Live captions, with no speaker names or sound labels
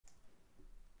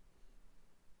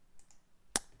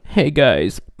Hey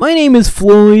guys, my name is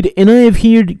Floyd, and I am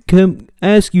here to come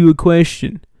ask you a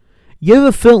question. You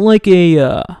ever felt like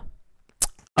a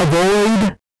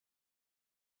void?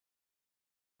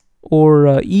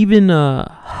 Or even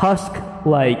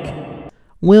Husk-like?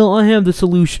 Well, I have the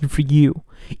solution for you.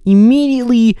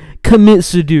 Immediately commit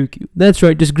Sudoku. That's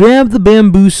right, just grab the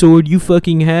bamboo sword you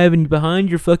fucking have behind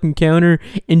your fucking counter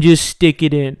and just stick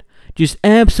it in. Just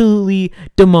absolutely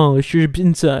demolish your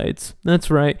insides. That's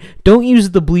right. Don't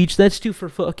use the bleach. That's too for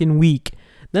fucking weak.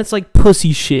 That's like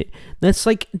pussy shit. That's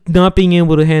like not being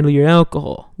able to handle your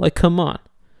alcohol. Like, come on.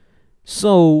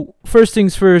 So, first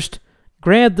things first,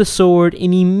 grab the sword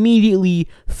and immediately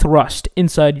thrust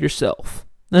inside yourself.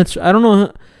 I don't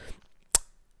know.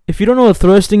 If you don't know what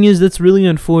thrusting is, that's really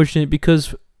unfortunate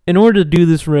because in order to do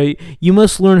this right, you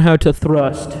must learn how to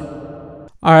thrust.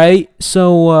 Alright,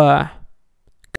 so,